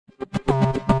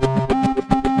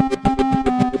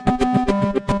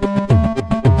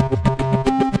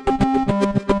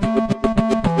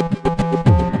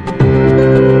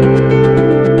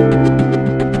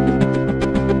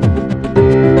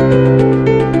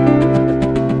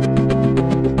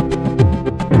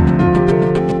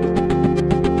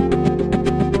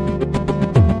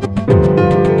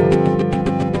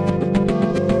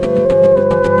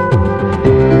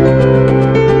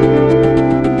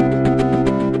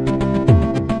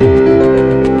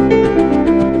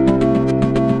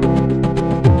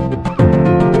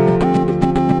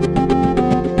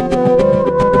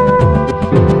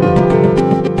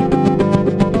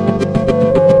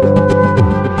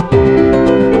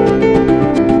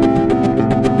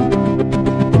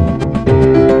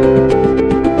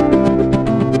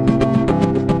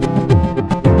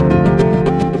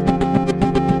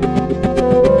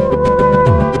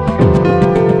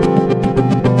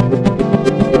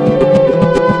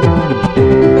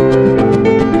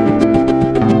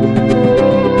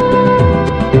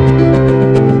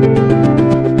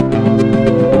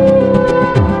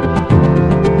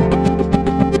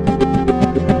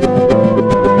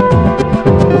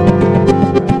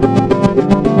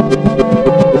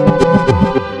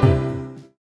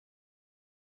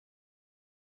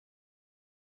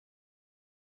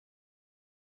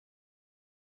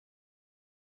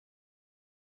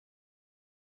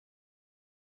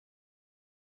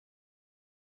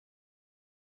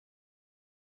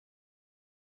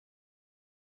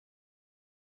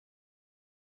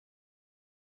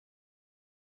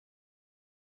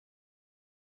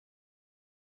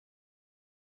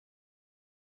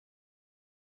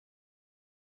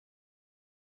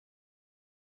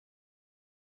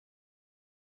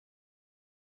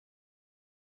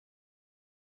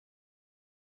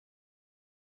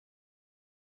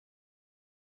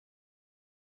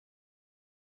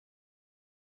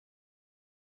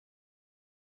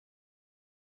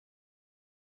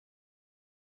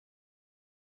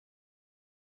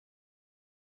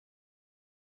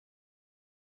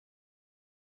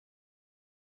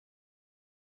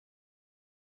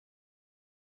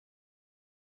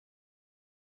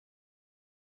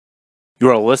You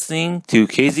are listening to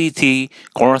KZT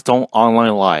Cornerstone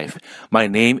Online Live. My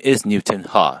name is Newton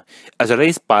Ha. As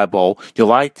today's Bible,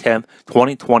 July 10th,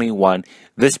 2021,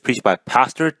 this preached by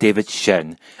Pastor David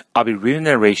Shen. I'll be reading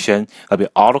narration that will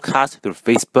be autocast through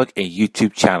Facebook and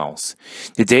YouTube channels.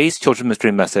 Today's children's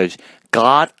ministry message,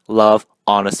 God love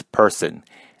honest person.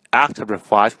 Acts chapter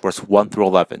 5, verse 1 through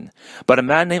 11. But a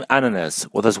man named Ananias,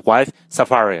 with his wife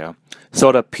Sapphira,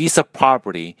 sold a piece of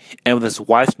property, and with his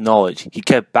wife's knowledge, he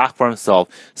kept back for himself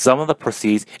some of the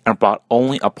proceeds and brought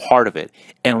only a part of it,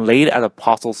 and laid it at the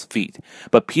apostles' feet.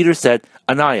 But Peter said,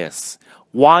 Ananias,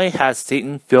 why has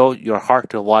Satan filled your heart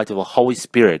to lie to the Holy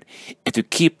Spirit, and to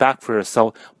keep back for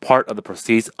yourself part of the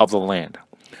proceeds of the land?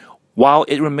 While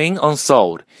it remained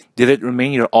unsold, did it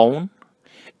remain your own?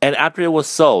 And after it was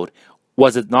sold,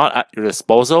 was it not at your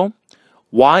disposal?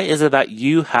 Why is it that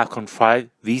you have contrived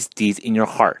these deeds in your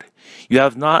heart? You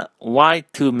have not lied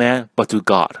to man, but to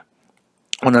God.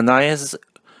 When Ananias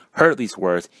heard these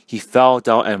words, he fell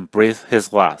down and breathed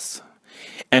his last.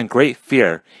 And great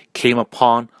fear came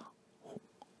upon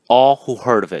all who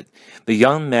heard of it. The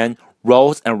young men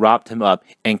rose and wrapped him up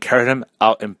and carried him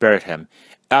out and buried him.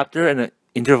 After an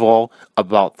interval of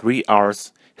about 3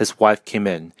 hours, his wife came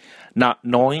in, not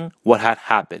knowing what had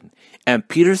happened. And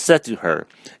Peter said to her,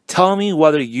 Tell me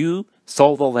whether you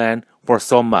sold the land for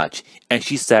so much. And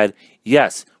she said,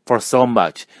 Yes, for so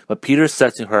much. But Peter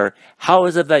said to her, How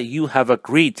is it that you have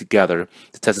agreed together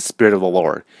to test the Spirit of the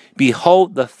Lord?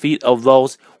 Behold, the feet of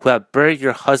those who have buried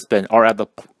your husband are at the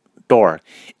door,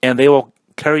 and they will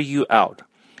carry you out.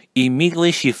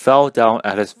 Immediately she fell down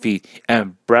at his feet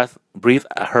and breathed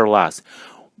her last.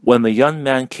 When the young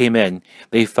man came in,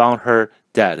 they found her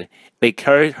dead. They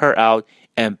carried her out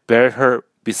and buried her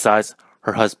beside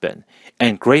her husband.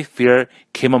 And great fear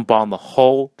came upon the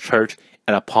whole church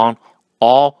and upon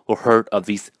all who heard of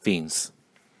these things.